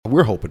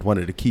we're hoping one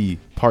of the key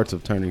parts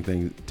of turning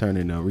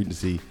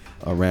Regency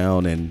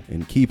around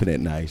and keeping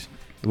it nice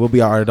will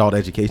be our adult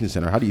education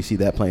center. How do you see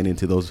that playing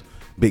into those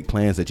big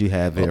plans that you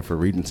have there for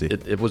Regency?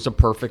 It was a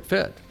perfect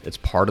fit. It's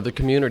part of the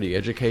community.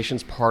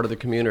 Education's part of the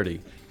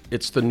community.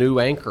 It's the new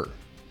anchor.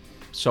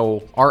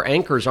 So our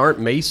anchors aren't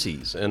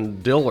Macy's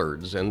and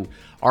Dillard's, and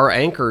our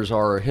anchors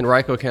are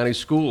Henrico County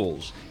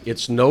Schools.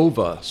 It's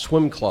Nova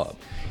Swim Club.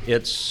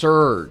 It's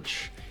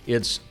Surge.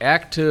 It's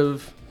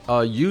active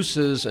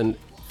uses and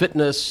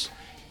fitness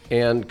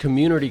and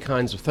community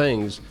kinds of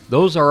things.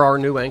 Those are our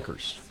new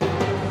anchors.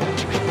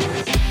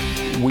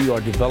 We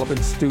are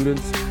developing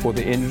students for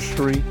the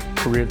industry,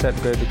 career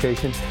technical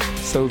education,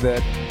 so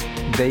that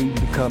they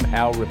become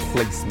our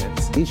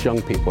replacements. These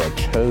young people have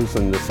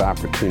chosen this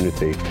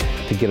opportunity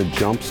to get a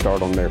jump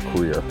start on their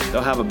career.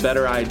 They'll have a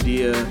better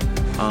idea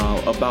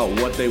about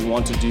what they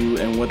want to do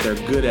and what they're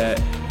good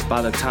at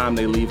by the time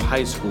they leave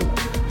high school.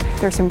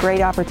 There's some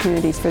great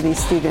opportunities for these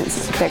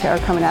students that are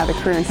coming out of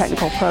the career and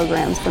technical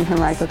programs from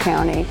Henrico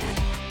County.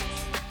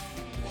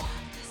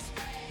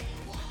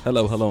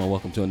 Hello, and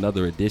welcome to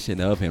another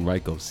edition of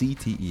Henrico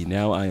CTE.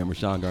 Now, I am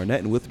Rashawn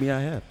Garnett, and with me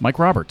I have Mike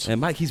Roberts.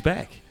 And Mike, he's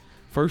back.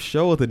 First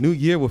show of the new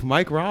year with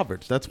Mike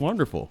Roberts. That's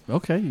wonderful.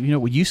 Okay,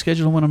 when you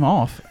schedule when I'm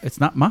off, it's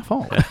not my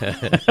fault.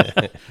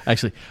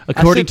 Actually,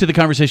 according to the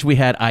conversation we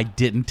had, I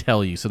didn't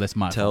tell you, so that's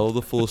my fault. Tell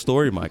the full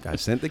story, Mike. I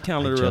sent the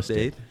calendar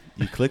update.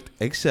 You clicked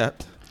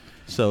accept,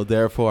 so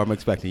therefore I'm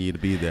expecting you to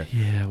be there.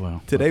 Yeah,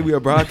 well. Today we are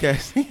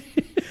broadcasting,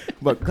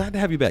 but glad to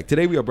have you back.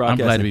 Today we are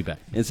broadcasting. I'm glad to be back.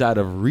 Inside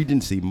of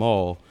Regency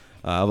Mall.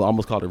 I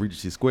almost called it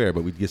Regency Square,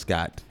 but we just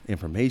got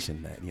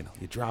information that, you're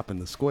dropping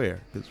the square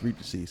because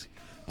Regency's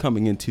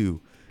coming into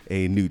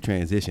a new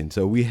transition.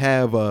 So we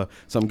have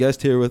some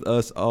guests here with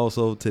us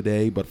also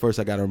today. But first,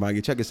 I got to remind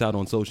you, check us out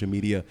on social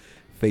media,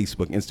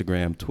 Facebook,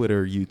 Instagram,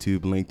 Twitter, YouTube,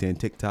 LinkedIn,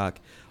 TikTok,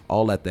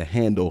 all at the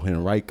handle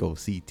Henrico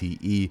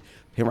CTE.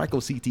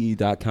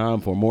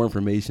 HenricoCTE.com for more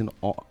information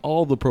on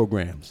all the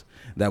programs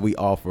that we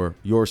offer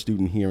your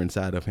student here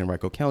inside of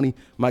Henrico County.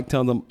 Mike,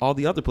 tell them all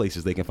the other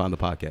places they can find the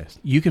podcast.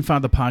 You can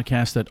find the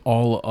podcast at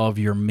all of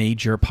your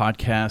major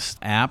podcast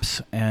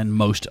apps and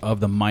most of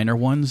the minor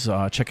ones.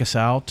 Check us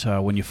out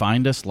when you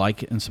find us,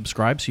 like and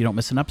subscribe so you don't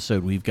miss an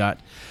episode. We've got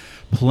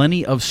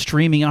plenty of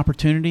streaming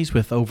opportunities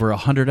with over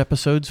 100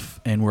 episodes,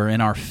 and we're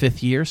in our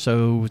 5th year,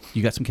 so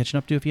you got some catching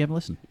up to if you haven't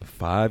listened.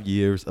 5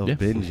 years of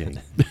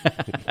binging.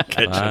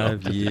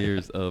 5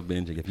 years of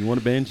binging. If you want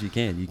to binge, you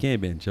can. You can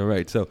binge. All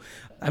right. So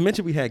I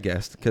mentioned we had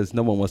guests because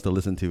no one wants to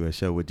listen to a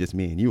show with just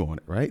me and you on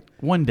it, right?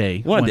 One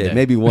day.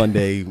 Maybe one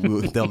day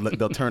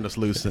they'll turn us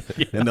loose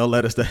and they'll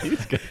let us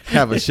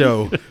have a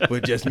show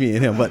with just me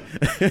and him.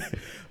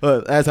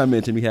 But as I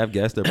mentioned, we have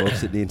guests. They're both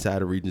sitting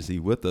inside of Regency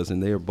with us,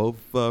 and they are both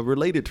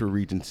related to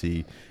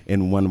Regency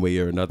in one way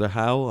or another.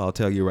 How? I'll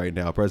tell you right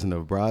now. President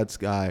of Broad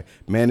Sky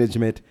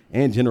Management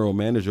and General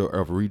Manager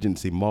of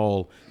Regency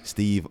Mall,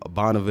 Steve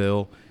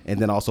Bonneville. And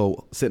then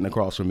also sitting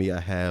across from me, I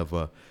have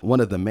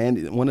one of the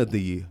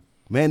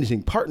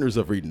managing partners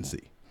of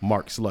Regency,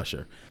 Mark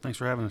Slusher. Thanks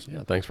for having us.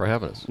 Yeah, thanks for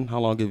having us. How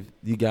long have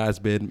you guys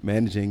been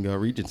managing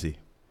Regency?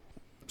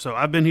 So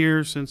I've been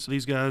here since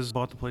these guys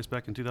bought the place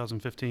back in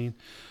 2015.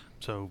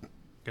 So I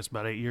guess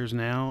about 8 years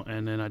now.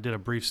 And then I did a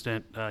brief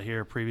stint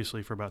here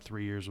previously for about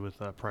 3 years with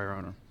prior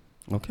owner.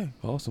 Okay,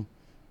 awesome.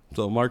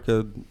 So Mark,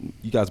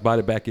 you guys bought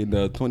it back in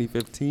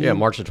 2015? Yeah,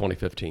 March of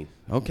 2015.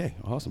 Okay,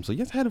 awesome. So you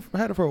guys had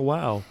it for a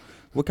while.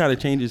 What kind of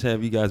changes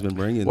have you guys been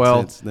bringing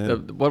since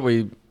then? What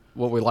we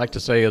like to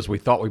say is we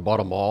thought we bought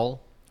a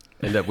mall,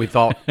 and that we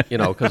thought,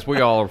 because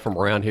we all are from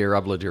around here.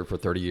 I've lived here for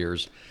 30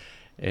 years.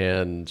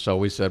 And so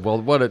we said, well,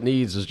 what it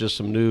needs is just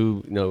some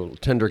new,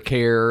 tender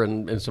care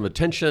and some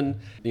attention.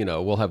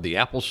 We'll have the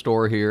Apple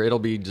store here. It'll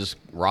be just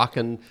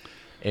rocking.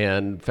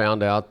 And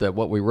found out that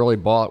what we really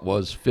bought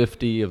was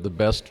 50 of the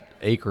best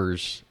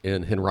acres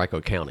in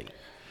Henrico County.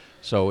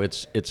 So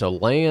it's a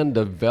land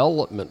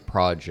development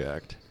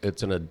project.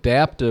 It's an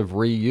adaptive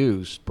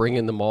reuse,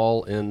 bringing them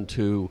all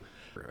into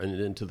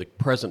the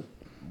present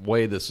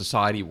way the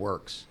society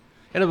works.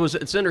 And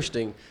it's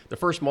interesting. The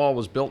first mall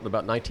was built in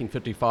about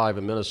 1955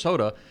 in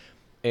Minnesota,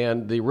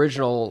 and the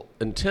original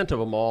intent of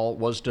a mall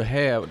was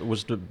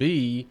to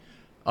be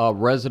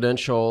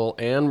residential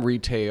and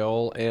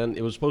retail, and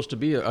it was supposed to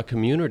be a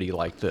community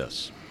like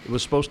this. It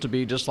was supposed to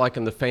be just like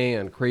in the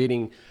Fan,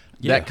 creating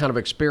that kind of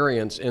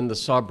experience in the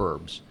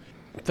suburbs.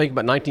 Think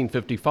about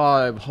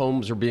 1955,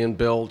 homes are being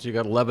built, you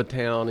got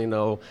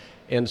Levittown,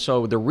 and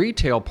so the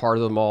retail part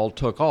of the mall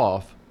took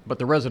off, but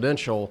the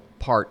residential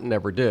part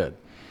never did.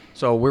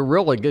 So we're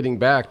really getting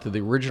back to the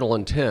original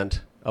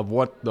intent of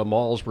what the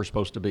malls were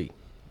supposed to be.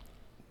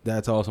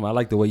 That's awesome. I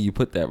like the way you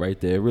put that right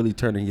there, really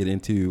turning it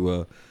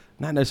into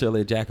not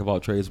necessarily a jack of all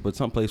trades, but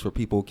someplace where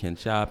people can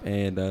shop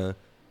and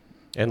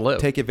live.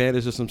 Take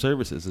advantage of some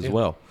services as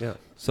well. Yeah.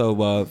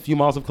 So a few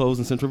malls have closed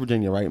in Central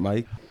Virginia, right,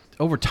 Mike?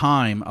 Over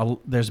time,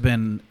 there's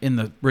been in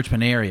the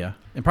Richmond area,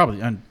 and probably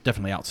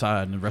definitely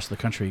outside in the rest of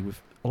the country,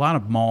 a lot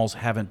of malls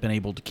haven't been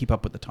able to keep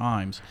up with the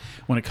times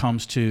when it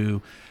comes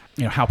to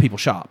how people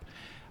shop.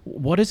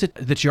 What is it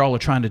that y'all are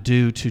trying to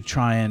do to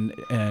try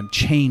and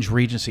change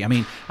Regency? I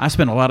mean, I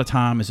spent a lot of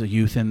time as a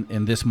youth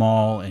in this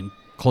mall and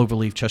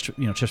Cloverleaf,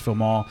 Chesterfield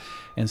Mall,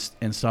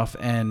 and stuff.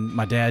 And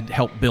my dad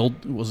helped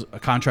was a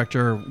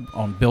contractor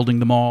on building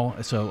the mall.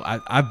 So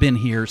I've been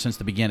here since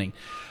the beginning.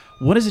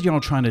 What is it y'all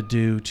trying to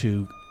do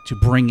to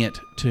bring it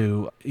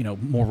to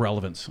more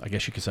relevance, I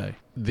guess you could say?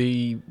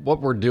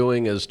 What we're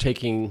doing is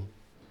taking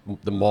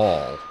the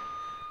mall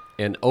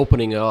and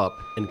opening up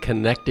and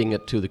connecting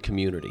it to the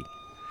community.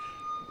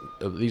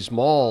 These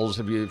malls,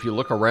 if you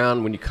look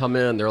around when you come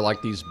in, they're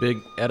like these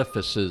big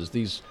edifices,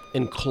 these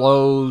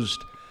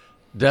enclosed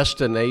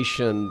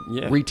destination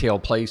retail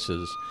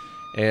places.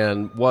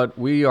 And what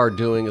we are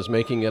doing is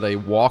making it a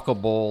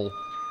walkable,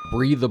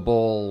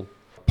 breathable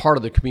part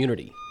of the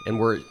community. And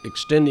we're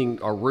extending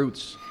our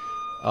roots.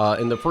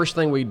 And the first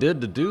thing we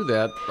did to do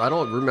that, I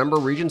don't remember,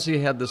 Regency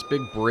had this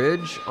big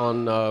bridge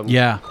on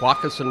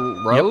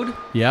Quackison Road.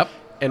 Yep.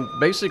 And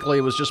basically,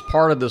 it was just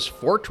part of this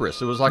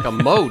fortress. It was like a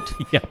moat.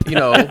 Yep. You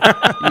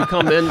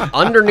come in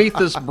underneath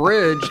this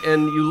bridge,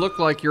 and you look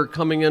like you're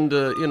coming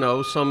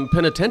into, some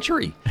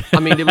penitentiary.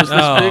 I mean, it was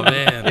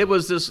this it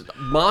was this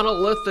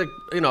monolithic,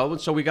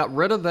 So we got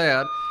rid of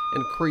that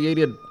and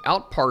created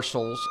out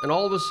parcels, and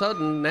all of a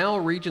sudden, now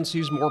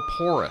Regency's more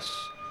porous.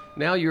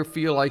 Now you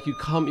feel like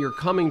you're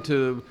coming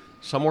to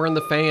somewhere in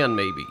the fan,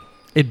 maybe.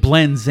 It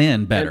blends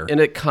in better, and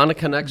it kind of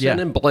connects in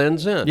and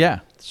blends in.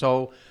 Yeah.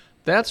 So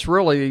that's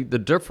really the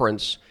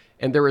difference,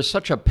 and there is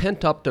such a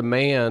pent-up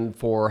demand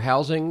for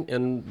housing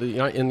in the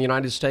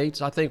United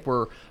States. I think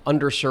we're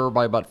underserved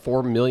by about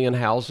 4 million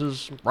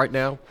houses right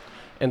now,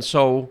 and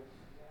so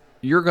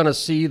you're going to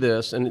see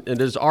this, and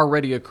it is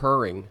already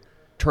occurring,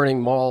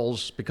 turning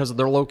malls, because of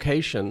their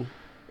location,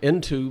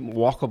 into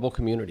walkable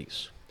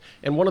communities.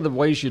 And one of the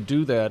ways you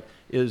do that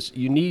is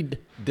you need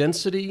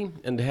density,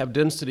 and to have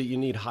density, you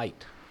need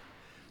height.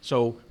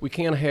 So we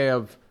can't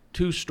have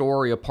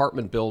 2-story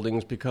apartment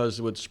buildings because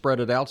it would spread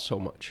it out so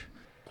much.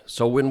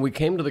 So when we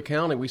came to the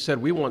county, we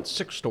said we want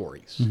 6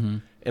 stories. Mm-hmm.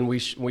 And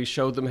we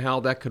showed them how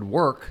that could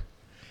work.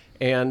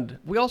 And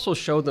we also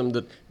showed them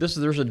that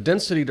there's a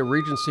density to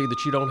Regency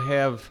that you don't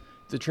have,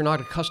 that you're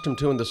not accustomed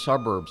to in the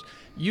suburbs.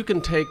 You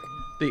can take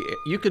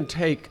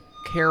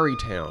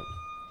Carytown,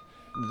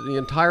 the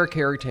entire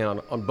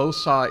Carytown on both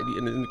sides,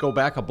 and go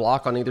back a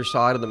block on either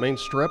side of the main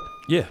strip.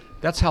 Yeah.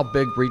 That's how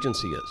big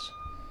Regency is.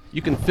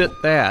 You can fit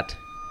that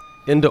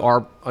into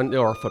our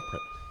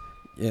footprint.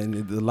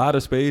 And a lot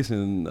of space,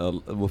 and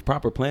with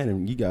proper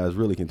planning, you guys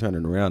really can turn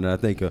it around. And I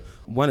think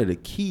one of the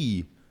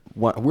key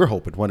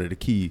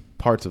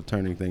parts of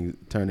turning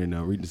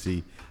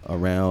Regency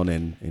around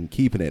and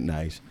keeping it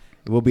nice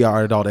will be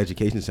our adult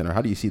education center.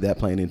 How do you see that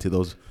playing into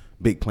those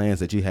big plans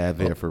that you have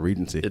there for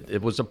Regency?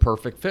 It was a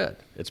perfect fit.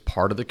 It's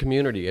part of the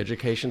community.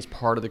 Education's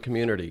part of the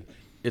community.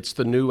 It's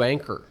the new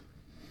anchor.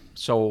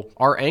 So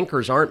our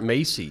anchors aren't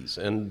Macy's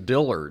and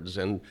Dillard's,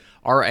 and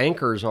our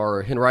anchors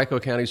are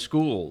Henrico County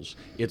Schools.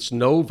 It's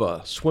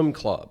Nova Swim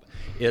Club.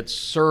 It's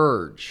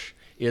Surge.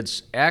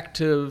 It's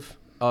active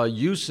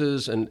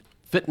uses and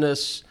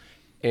fitness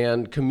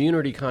and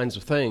community kinds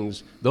of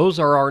things. Those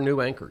are our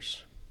new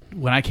anchors.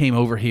 When I came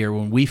over here,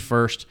 when we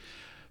first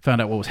found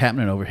out what was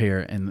happening over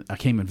here, and I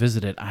came and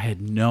visited, I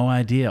had no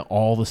idea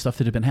all the stuff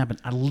that had been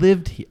happening. I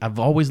lived here. I've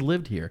always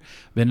lived here.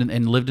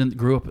 Didn't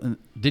grow up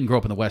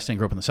in the West End,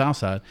 grew up in the South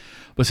Side.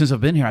 But since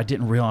I've been here, I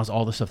didn't realize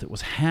all the stuff that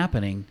was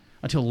happening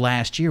until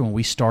last year when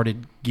we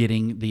started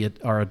getting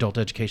our adult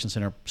education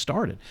center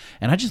started.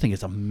 And I just think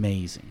it's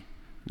amazing.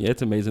 Yeah,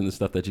 it's amazing the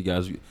stuff that you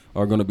guys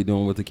are going to be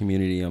doing with the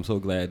community. I'm so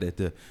glad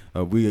that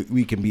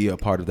we can be a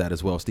part of that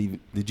as well. Steve,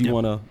 did you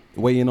want to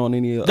weigh in on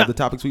any of the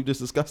topics we've just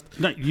discussed?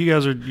 No, you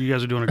guys are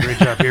doing a great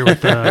job here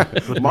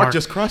with Mark.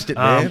 Just crushed it,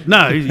 man.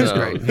 No, he's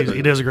great.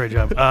 He does a great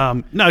job.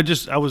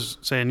 I was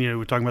saying,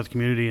 we're talking about the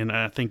community, and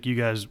I think you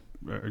guys,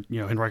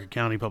 Henrico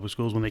County Public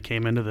Schools, when they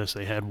came into this,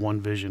 they had one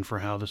vision for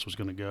how this was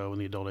going to go in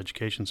the adult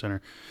education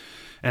center.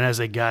 And as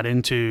they got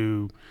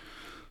into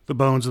the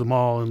bones of the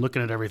mall and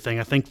looking at everything,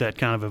 I think that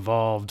kind of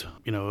evolved.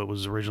 It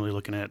was originally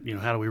looking at,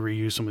 how do we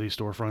reuse some of these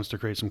storefronts to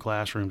create some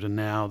classrooms, and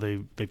now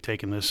they've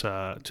taken this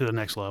to the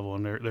next level,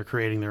 and they're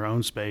creating their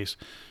own space.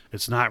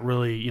 It's not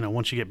really,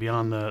 once you get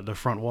beyond the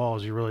front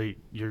walls,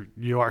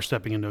 you are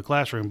stepping into a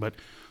classroom, but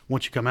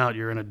once you come out,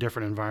 you're in a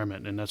different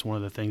environment, and that's one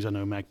of the things I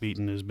know Mac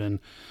Beaton has been,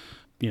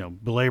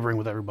 belaboring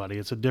with everybody.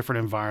 It's a different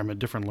environment,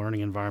 different learning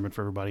environment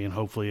for everybody, and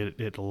hopefully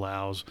it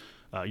allows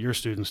your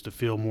students to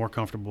feel more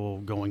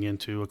comfortable going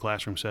into a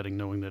classroom setting,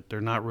 knowing that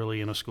they're not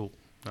really in a school.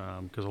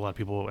 Because a lot of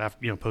people,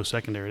 after,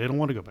 post-secondary, they don't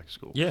want to go back to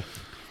school. Yeah.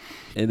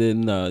 And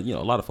then, a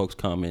lot of folks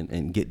come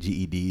and get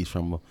GEDs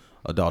from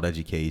adult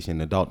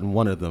education, and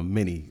one of the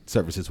many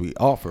services we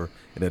offer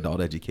in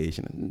adult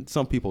education. And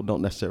some people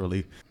don't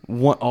necessarily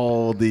want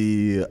all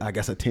the,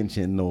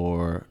 attention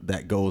or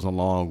that goes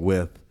along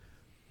with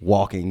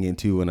walking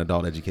into an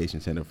adult education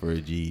center for a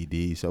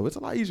GED. So it's a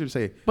lot easier to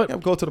say,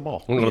 go to the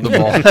mall. Go to the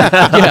mall.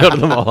 Go to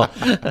the mall.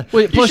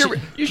 Well,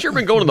 you sure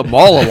been going to the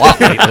mall a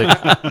lot lately.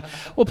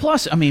 Well,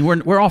 plus,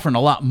 we're offering a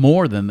lot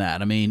more than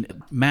that.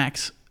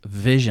 Mac's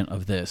vision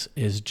of this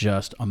is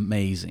just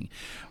amazing.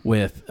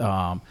 With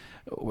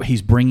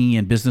he's bringing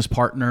in business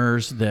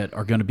partners that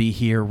are going to be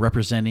here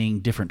representing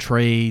different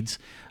trades.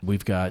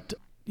 We've got,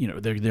 they're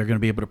going to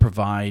be able to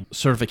provide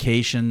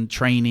certification,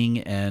 training,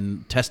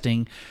 and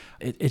testing.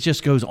 It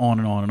just goes on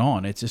and on and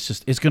on.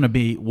 It's going to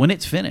be, when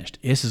it's finished,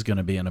 this is going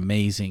to be an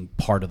amazing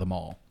part of the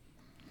mall.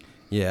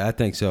 Yeah, I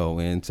think so.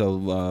 And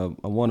so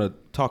I want to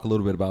talk a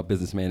little bit about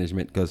business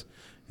management because,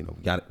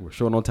 we're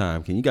short on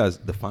time. Can you guys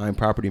define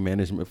property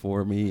management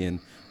for me? And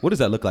what does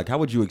that look like? How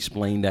would you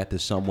explain that to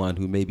someone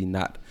who may be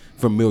not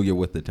familiar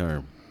with the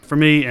term? For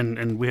me,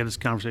 and we had this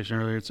conversation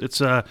earlier,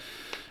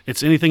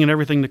 it's anything and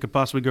everything that could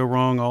possibly go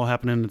wrong all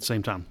happening at the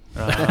same time.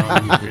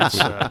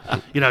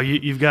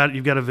 You've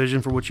got a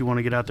vision for what you want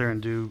to get out there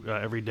and do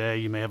every day.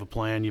 You may have a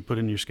plan, you put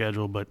it in your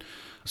schedule, but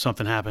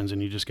something happens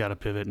and you just got to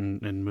pivot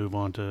and move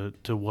on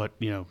to what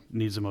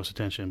needs the most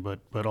attention.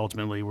 But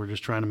ultimately, we're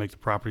just trying to make the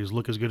properties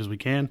look as good as we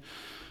can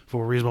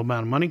for a reasonable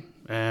amount of money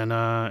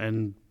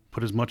and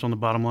put as much on the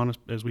bottom line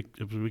as we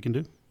can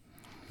do.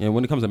 And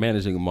when it comes to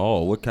managing a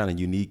mall, what kind of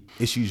unique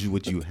issues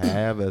would you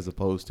have as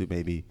opposed to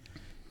maybe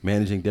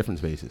managing different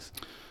spaces?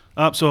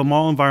 So a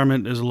mall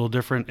environment is a little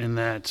different in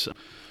that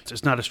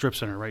it's not a strip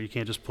center, right? You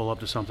can't just pull up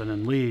to something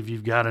and leave.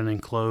 You've got an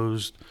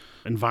enclosed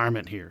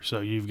environment here.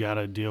 So you've got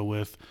to deal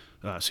with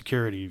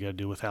security. You've got to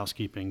deal with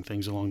housekeeping,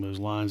 things along those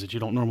lines that you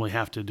don't normally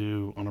have to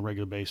do on a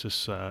regular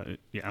basis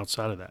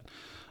outside of that.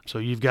 So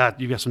you've got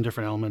some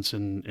different elements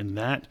in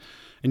that.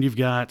 And you've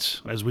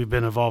got, as we've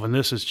been evolving,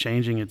 this is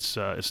changing. It's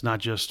not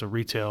just a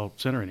retail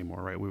center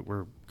anymore, right?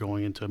 We're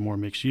going into more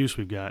mixed use.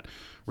 We've got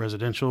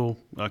residential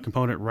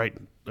component right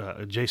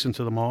adjacent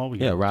to the mall.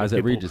 Rise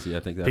at Regency.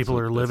 I think that's people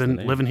are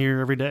living here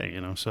every day.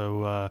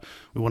 So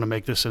we want to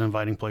make this an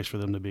inviting place for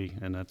them to be,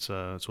 and that's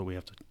what we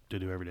have to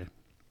do every day.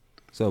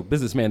 So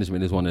business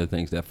management is one of the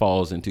things that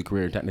falls into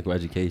career and technical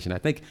education. I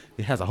think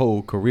it has a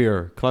whole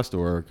career cluster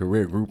or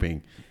career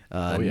grouping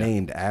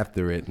named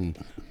after it, and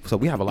so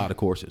we have a lot of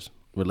courses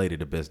related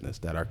to business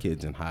that our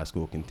kids in high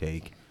school can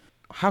take.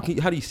 How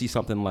do you see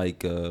something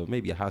like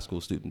maybe a high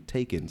school student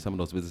taking some of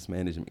those business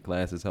management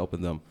classes,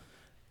 helping them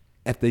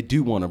if they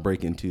do want to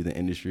break into the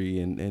industry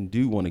and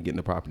do want to get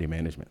into property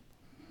management?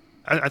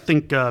 I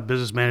think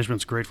business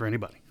management's great for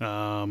anybody,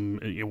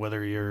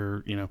 whether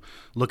you're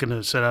looking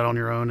to set out on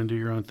your own and do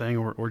your own thing,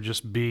 or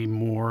just be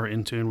more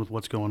in tune with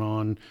what's going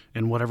on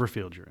in whatever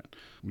field you're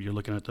in. You're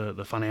looking at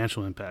the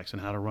financial impacts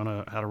and how to run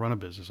a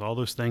business. All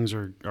those things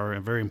are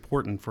very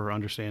important for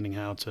understanding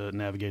how to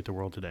navigate the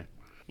world today.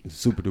 It's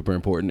super duper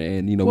important,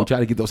 and we try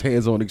to get those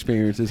hands-on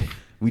experiences.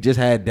 We just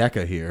had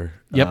DECA here.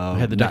 Yep,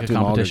 had the DECA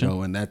competition, long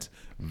ago, and that's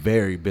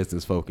very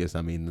business focused.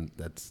 I mean,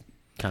 that's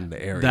kind of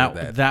the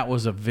area that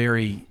was a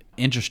very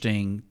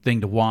interesting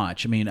thing to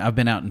watch. I mean, I've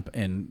been out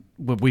and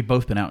we've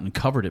both been out and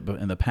covered it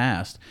in the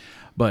past,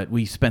 but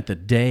we spent the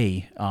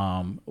day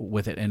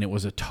with it, and it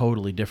was a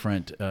totally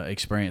different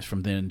experience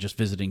from then just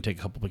visiting, take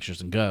a couple pictures,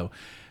 and go.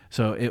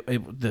 So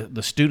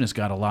the students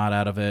got a lot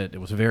out of it.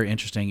 It was very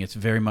interesting. It's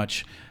very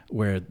much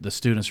where the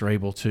students are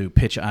able to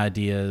pitch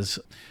ideas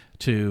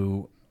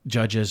to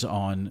judges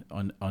on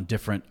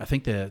different. I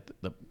think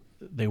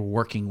they were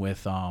working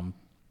with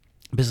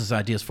business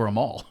ideas for a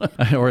mall,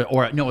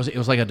 or no, it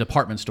was like a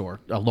department store,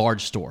 a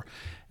large store,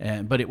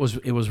 but it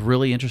was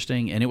really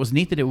interesting, and it was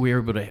neat that we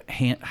were able to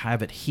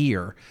have it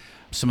here.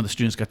 Some of the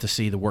students got to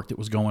see the work that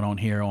was going on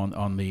here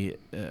on the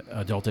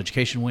adult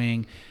education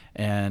wing,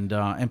 and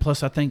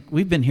plus I think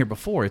we've been here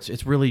before.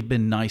 It's really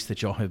been nice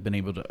that y'all have been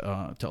able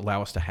to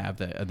allow us to have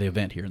the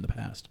event here in the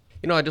past.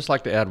 I'd just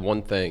like to add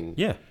one thing.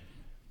 Yeah.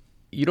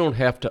 You don't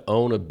have to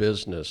own a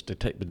business to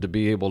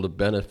be able to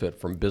benefit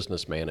from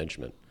business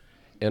management.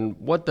 And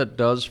what that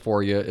does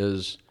for you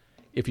is,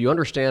 if you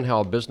understand how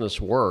a business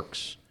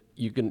works,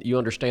 you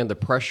understand the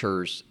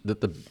pressures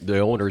that the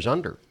owner's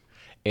under,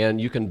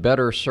 and you can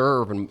better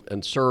serve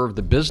and serve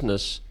the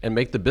business and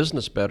make the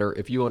business better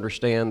if you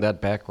understand that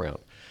background.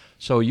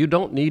 So you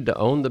don't need to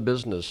own the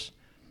business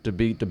to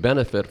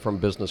benefit from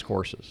business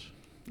courses.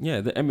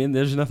 Yeah, I mean,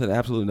 there's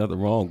absolutely nothing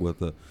wrong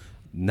with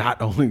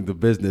not owning the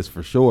business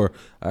for sure.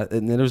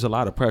 And then there's a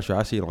lot of pressure.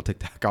 I see it on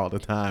TikTok all the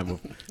time.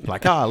 Of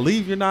like,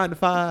 leave your 9 to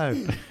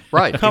 5.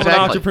 Right. Become an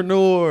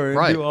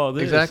entrepreneur and do all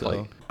this. Exactly.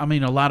 So. I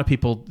mean, a lot of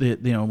people,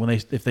 when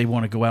if they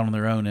want to go out on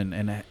their own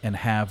and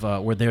have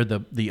where they're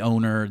the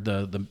owner,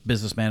 the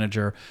business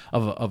manager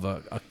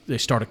of they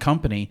start a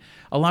company.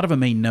 A lot of them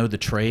may know the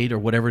trade or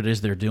whatever it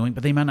is they're doing,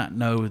 but they might not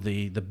know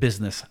the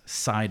business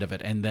side of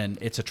it. And then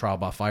it's a trial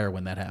by fire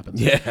when that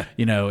happens. Yeah,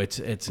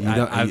 it's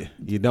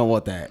you don't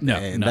want that. No,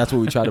 and that's what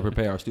we try to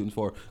prepare our students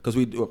for, because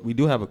we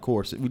do have a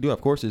course. We do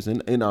have courses in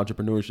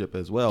entrepreneurship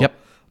as well. Yep.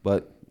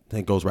 But I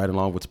think it goes right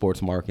along with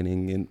sports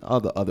marketing and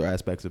other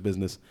aspects of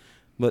business.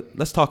 But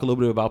let's talk a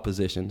little bit about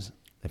positions.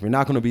 If you're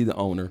not going to be the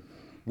owner,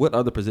 what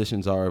other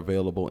positions are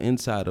available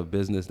inside of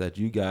business that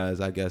you guys,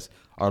 I guess,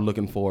 are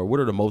looking for?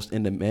 What are the most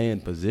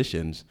in-demand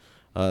positions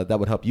that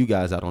would help you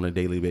guys out on a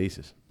daily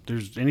basis?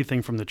 There's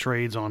anything from the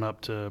trades on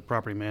up to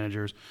property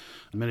managers,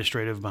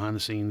 administrative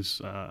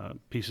behind-the-scenes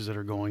pieces that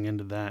are going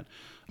into that.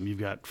 You've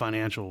got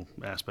financial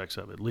aspects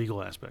of it,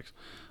 legal aspects.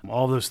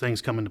 All those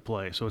things come into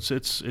play. So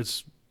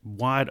it's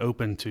wide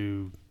open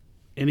to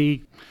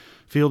any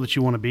field that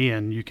you want to be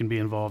in. You can be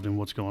involved in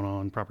what's going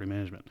on in property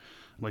management.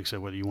 Like I said,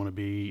 whether you want to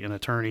be an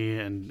attorney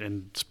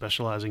and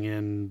specializing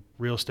in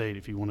real estate,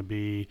 if you want to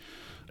be,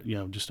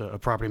 just a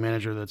property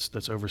manager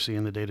that's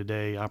overseeing the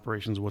day-to-day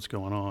operations of what's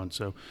going on.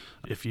 So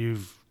if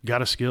you've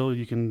got a skill,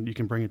 you can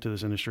bring it to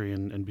this industry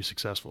and be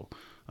successful.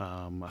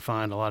 I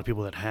find a lot of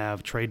people that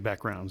have trade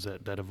backgrounds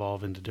that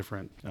evolve into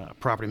different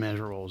property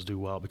management roles do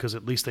well, because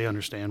at least they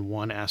understand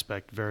one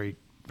aspect very,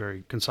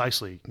 very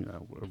concisely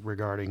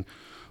regarding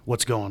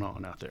what's going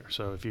on out there.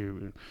 So if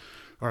you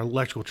are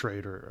electrical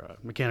trade or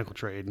mechanical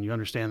trade and you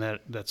understand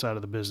that side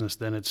of the business,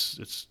 then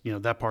it's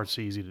that part's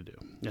easy to do.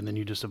 And then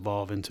you just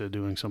evolve into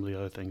doing some of the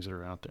other things that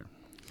are out there.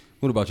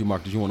 What about you,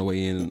 Mark? Did you want to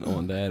weigh in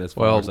on that as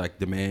far as like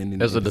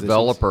demand? As a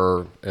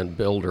developer and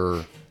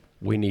builder,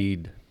 we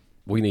need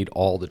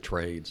all the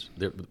trades.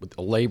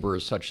 Labor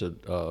is such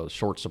a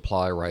short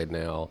supply right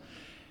now,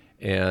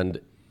 and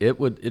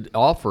it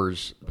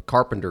offers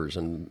carpenters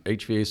and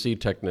HVAC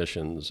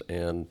technicians,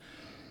 and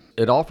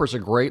it offers a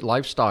great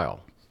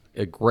lifestyle,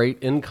 a great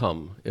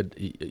income.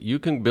 You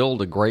can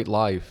build a great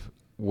life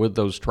with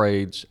those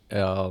trades.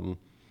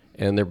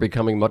 And they're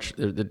becoming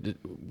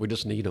we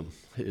just need them.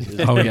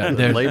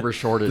 The labor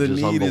shortage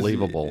is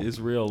unbelievable. It's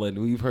real, and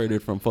we've heard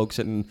it from folks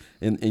sitting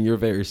in your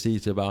various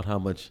seats about how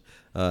much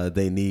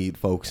they need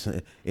folks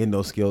in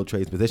those skilled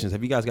trades positions.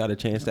 Have you guys got a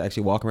chance to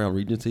actually walk around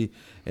Regency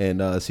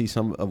and see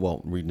some,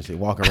 Regency,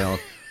 walk around?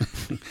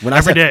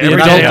 Every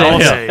day, all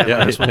day.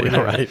 Yeah, that's what we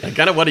do. Right.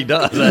 Kind of what he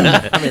does.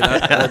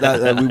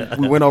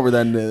 We went over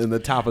that in the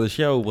top of the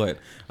show, but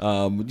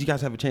you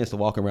guys have a chance to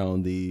walk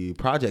around the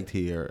project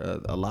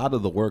here. A lot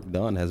of the work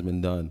done has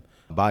been done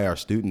by our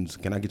students.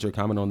 Can I get your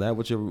comment on that?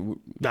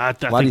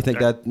 Why do you think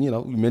that,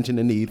 you mentioned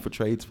the need for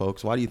trades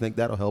folks. Why do you think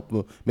that'll help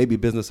maybe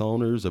business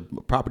owners or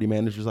property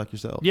managers like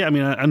yourself? Yeah,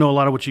 I know a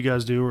lot of what you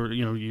guys do, or,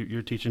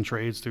 you're teaching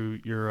trades through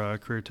your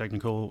career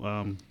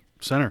technical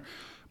center,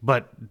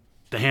 but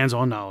the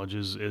hands-on knowledge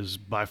is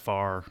by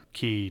far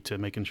key to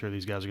making sure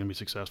these guys are going to be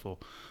successful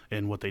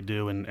in what they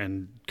do,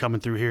 and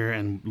coming through here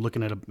and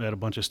looking at a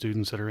bunch of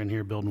students that are in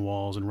here building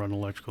walls and running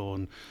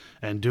electrical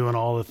and doing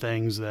all the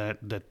things that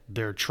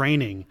they're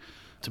training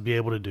to be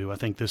able to do. I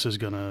think this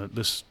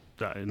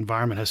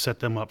environment has set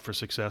them up for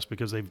success,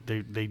 because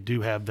they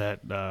do have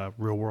that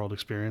real world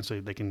experience.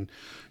 They can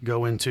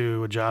go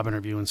into a job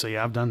interview and say,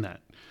 yeah, I've done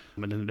that.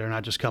 And they're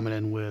not just coming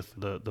in with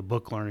the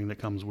book learning that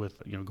comes with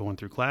going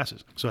through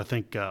classes. So I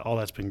think all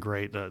that's been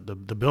great. The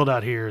build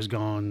out here has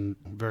gone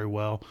very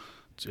well.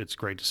 It's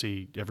great to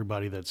see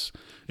everybody that's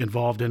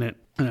involved in it.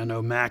 And I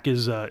know Mac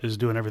is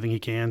doing everything he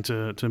can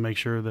to make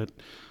sure that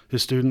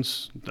his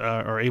students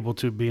are able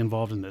to be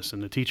involved in this,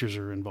 and the teachers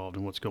are involved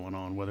in what's going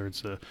on, whether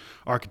it's the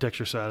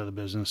architecture side of the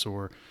business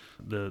or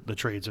the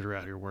trades that are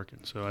out here working.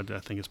 So I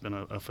think it's been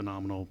a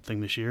phenomenal thing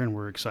this year, and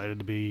we're excited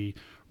to be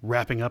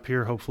wrapping up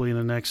here hopefully in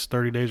the next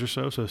 30 days or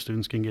so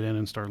students can get in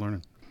and start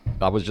learning.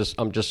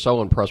 I'm just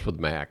so impressed with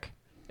Mac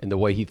and the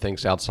way he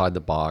thinks outside the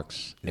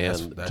box,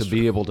 and that's to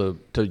be able to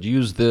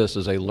use this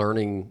as a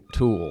learning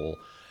tool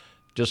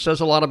just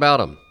says a lot about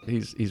him.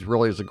 He's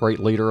really is a great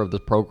leader of the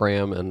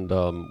program, and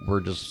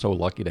we're just so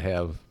lucky to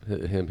have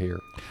him here.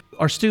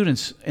 Our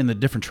students in the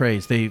different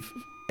trades,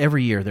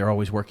 every year they're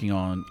always working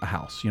on a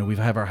house. We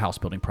have our house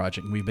building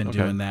project, and we've been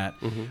doing that.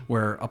 Mm-hmm.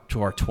 We're up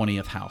to our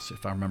 20th house,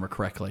 if I remember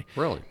correctly.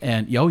 Really?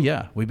 And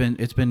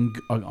it's been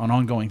an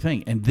ongoing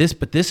thing. And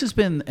this has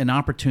been an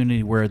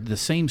opportunity where the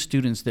same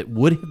students that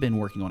would have been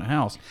working on a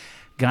house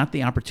got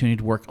the opportunity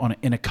to work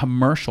in a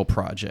commercial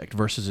project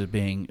versus it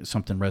being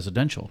something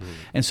residential. Mm.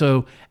 And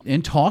so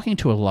in talking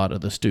to a lot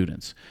of the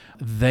students,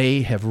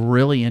 they have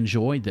really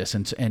enjoyed this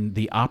and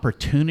the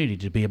opportunity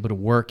to be able to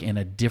work in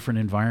a different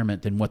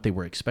environment than what they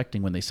were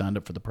expecting when they signed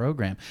up for the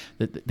program.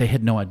 That they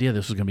had no idea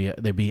this was going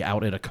to they'd be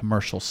out at a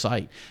commercial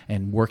site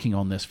and working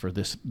on this for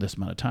this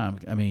amount of time.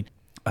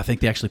 I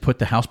think they actually put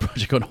the house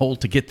project on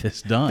hold to get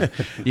this done.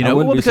 I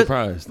wouldn't be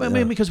surprised.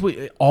 Because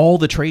all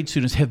the trade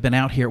students have been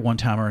out here at one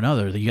time or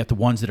another. You got the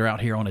ones that are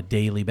out here on a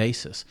daily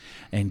basis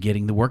and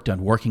getting the work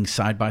done, working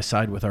side by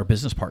side with our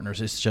business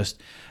partners. It's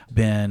just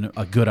been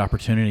a good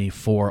opportunity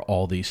for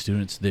all these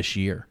students this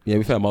year. Yeah,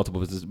 we've had multiple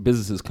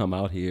businesses come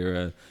out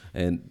here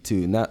and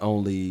to not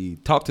only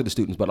talk to the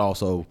students, but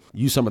also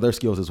use some of their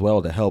skills as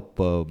well to help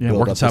build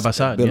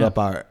up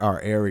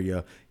our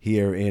area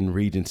here in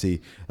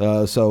Regency.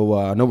 So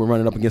I know we're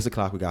running up against the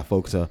clock. We got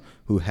folks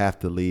who have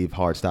to leave.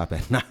 Hard stop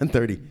at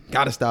 9:30.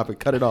 Got to stop it.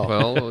 Cut it off.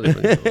 Well,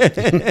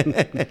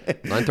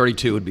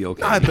 9:32 would be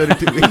okay.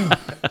 9:32.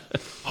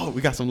 Oh,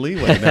 we got some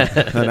leeway now.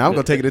 Now I'm going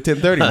to take it to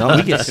 10:30. No?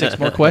 We get 6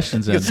 more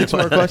questions in.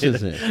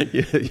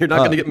 You're not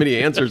going to get many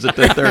answers at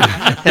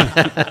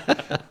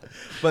 10:30.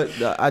 But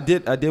I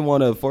did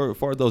want to,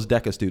 for those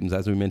DECA students,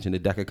 as we mentioned, the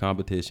DECA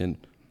competition,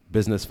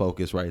 business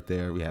focus right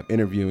there. We have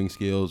interviewing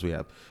skills. We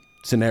have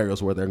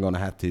scenarios where they're going to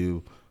have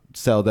to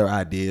sell their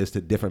ideas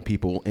to different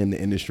people in the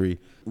industry.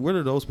 What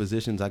are those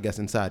positions, I guess,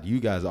 inside you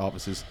guys'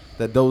 offices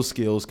that those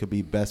skills could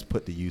be best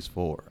put to use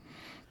for?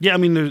 Yeah, I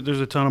mean, there's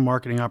a ton of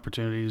marketing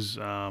opportunities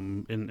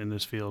in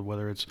this field,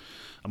 whether it's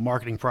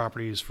marketing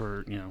properties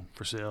for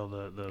sale,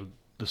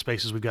 the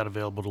spaces we've got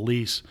available to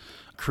lease,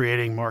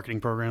 creating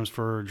marketing programs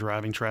for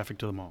driving traffic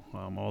to the mall.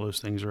 All those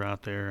things are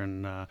out there,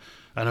 and I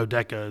know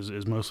DECA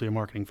is mostly a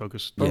marketing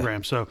focused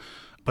program. So,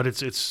 but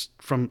it's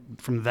from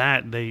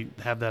that they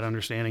have that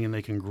understanding and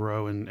they can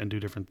grow and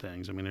do different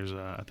things. I mean, there's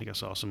I think I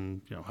saw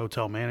some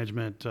hotel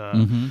management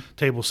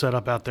tables set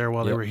up out there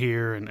while they were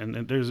here,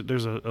 and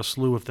there's a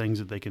slew of things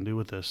that they can do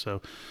with this.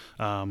 So.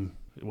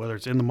 Whether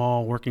it's in the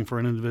mall, working for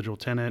an individual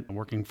tenant,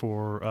 working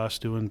for us,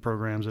 doing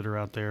programs that are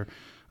out there,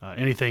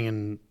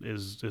 anything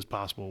is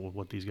possible with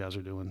what these guys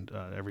are doing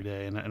every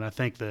day. And I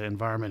think the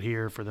environment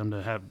here for them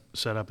to have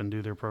set up and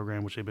do their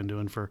program, which they've been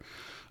doing for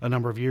a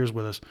number of years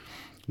with us,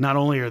 not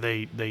only are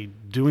they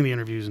doing the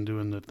interviews and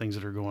doing the things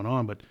that are going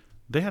on, but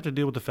they have to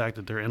deal with the fact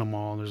that they're in a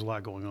mall and there's a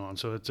lot going on.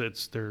 So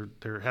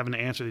they're having to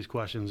answer these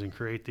questions and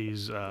create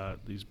these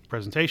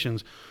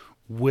presentations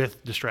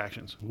with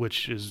distractions,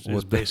 which is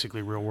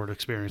basically real world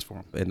experience for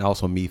them. And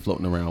also me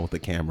floating around with the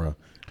camera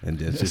and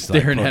just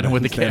staring at him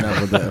with the camera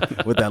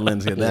with that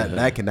lens.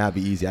 That cannot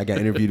be easy. I got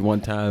interviewed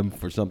one time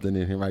for something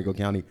in Henrico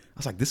County. I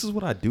was like, this is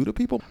what I do to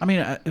people? I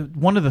mean,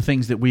 one of the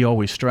things that we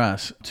always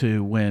stress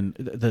to when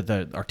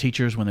our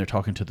teachers, when they're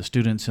talking to the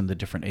students in the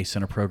different ACE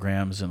Center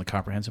programs and the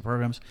comprehensive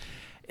programs,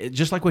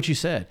 just like what you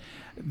said,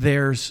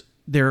 there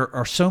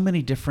are so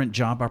many different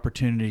job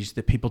opportunities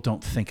that people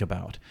don't think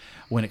about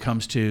when it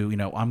comes to,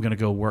 I'm going to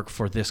go work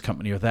for this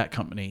company or that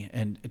company.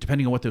 And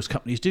depending on what those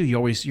companies do,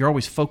 you're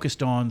always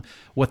focused on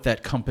what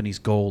that company's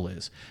goal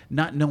is,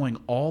 not knowing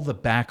all the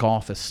back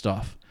office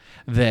stuff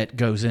that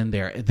goes in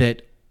there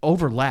that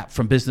overlap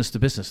from business to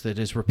business, that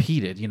is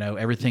repeated,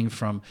 everything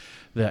from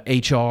the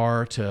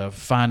HR to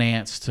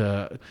finance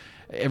to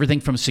everything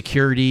from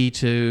security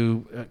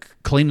to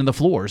cleaning the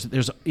floors.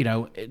 There's,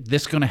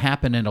 this going to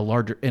happen in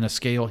a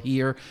scale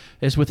here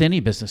as with any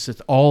business.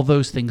 All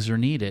those things are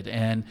needed.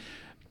 And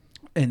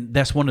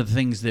that's one of the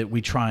things that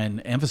we try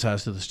and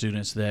emphasize to the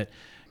students that,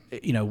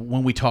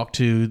 when we talk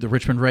to the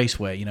Richmond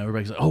Raceway,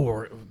 everybody's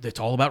like, it's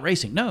all about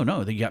racing.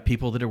 No, you got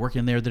people that are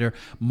working there that are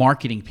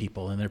marketing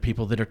people, and there are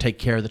people that are take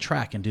care of the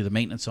track and do the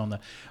maintenance in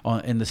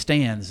the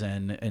stands,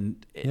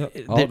 and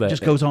it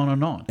just goes on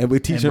and on. And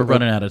we're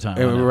running out of time.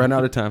 And we're running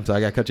out of time, so I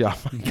got to cut you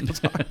off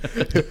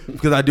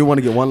because I do want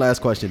to get one last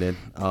question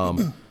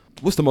in.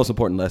 What's the most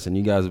important lesson?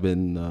 You guys have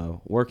been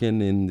working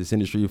in this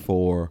industry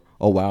for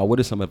a while. What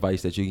is some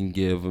advice that you can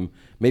give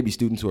maybe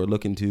students who are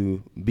looking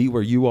to be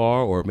where you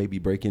are or maybe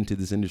break into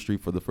this industry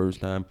for the first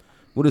time?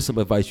 What is some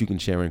advice you can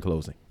share in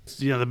closing?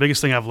 The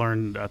biggest thing I've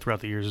learned throughout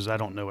the years is I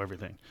don't know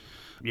everything.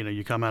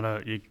 You come out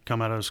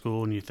of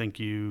school and you think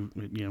you've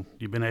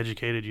been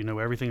educated, you know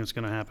everything that's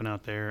going to happen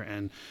out there.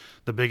 And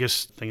the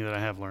biggest thing that I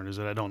have learned is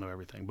that I don't know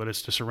everything. But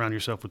it's to surround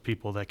yourself with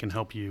people that can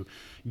help you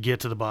get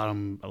to the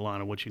bottom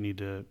line of what you need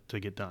to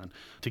get done,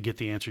 to get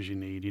the answers you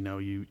need.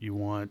 You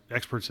want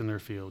experts in their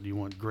field. You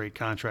want great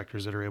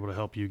contractors that are able to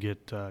help you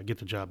get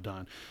the job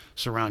done.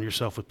 Surround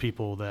yourself with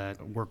people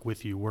that work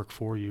with you, work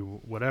for you,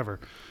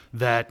 whatever,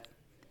 that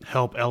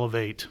help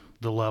elevate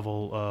the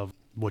level of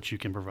what you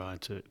can provide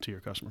to your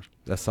customers.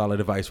 That's solid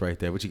advice right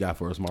there. What you got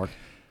for us, Mark?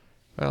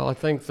 Well, I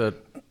think that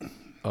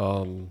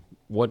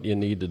what you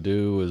need to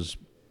do is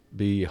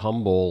be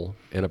humble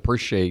and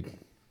appreciate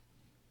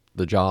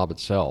the job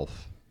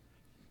itself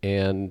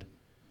and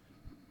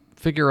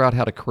figure out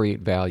how to create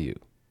value.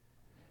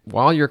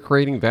 While you're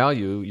creating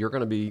value, you're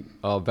going to be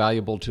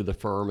valuable to the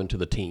firm and to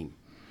the team.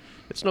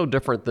 It's no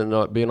different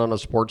than being on a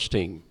sports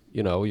team.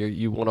 You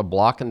want to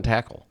block and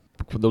tackle.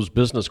 Those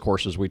business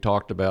courses we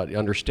talked about,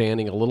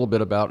 understanding a little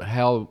bit about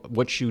how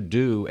what you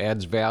do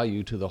adds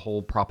value to the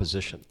whole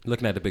proposition.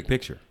 Looking at the big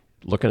picture.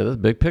 Looking at the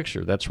big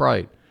picture, that's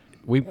right.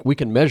 We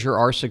can measure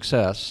our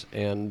success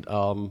and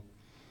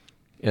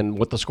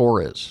what the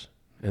score is,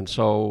 and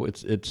so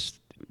it's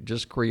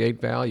just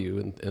create value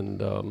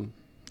and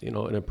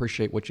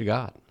appreciate what you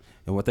got.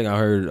 And one thing I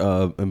heard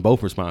in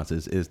both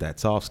responses is that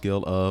soft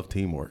skill of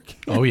teamwork.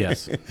 Oh,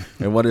 yes.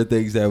 And one of the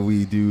things that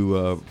we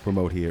do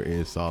promote here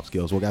is soft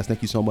skills. Well, guys,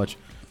 thank you so much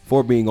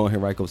for being on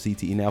Henrico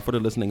CTE. Now, for the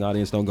listening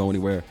audience, don't go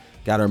anywhere.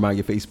 Got to remind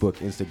you, Facebook,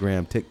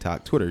 Instagram,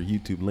 TikTok, Twitter,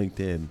 YouTube,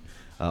 LinkedIn,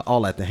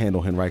 all at the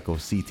handle Henrico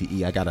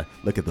CTE. I got to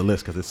look at the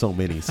list because there's so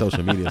many.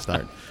 Social media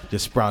start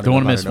just sprouting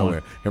Don't up miss out of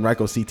nowhere.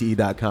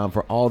 HenricoCTE.com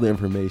for all the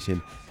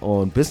information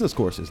on business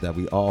courses that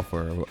we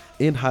offer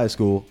in high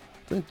school.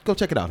 Go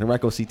check it out,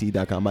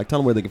 HenricoCTE.com. Mike, tell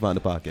them where they can find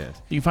the podcast.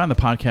 You can find the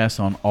podcast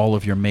on all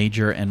of your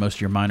major and most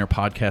of your minor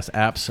podcast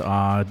apps.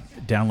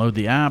 Download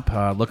the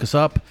app, look us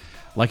up,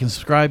 like and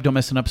subscribe. Don't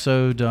miss an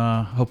episode.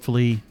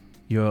 Hopefully,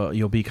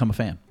 you'll become a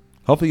fan.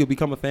 Hopefully, you'll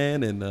become a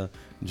fan and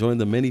join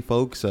the many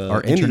folks.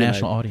 Our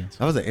international audience.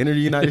 I was in the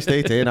United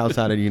States and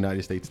outside of the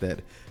United States that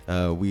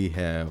we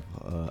have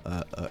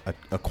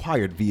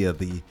acquired via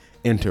the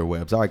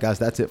interwebs. All right, guys,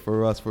 that's it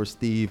for us. For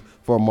Steve,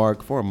 for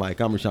Mark, for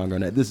Mike, I'm Rashawn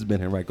Garnett. This has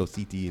been Henrico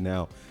CTE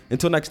Now.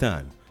 Until next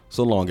time,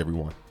 so long,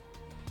 everyone.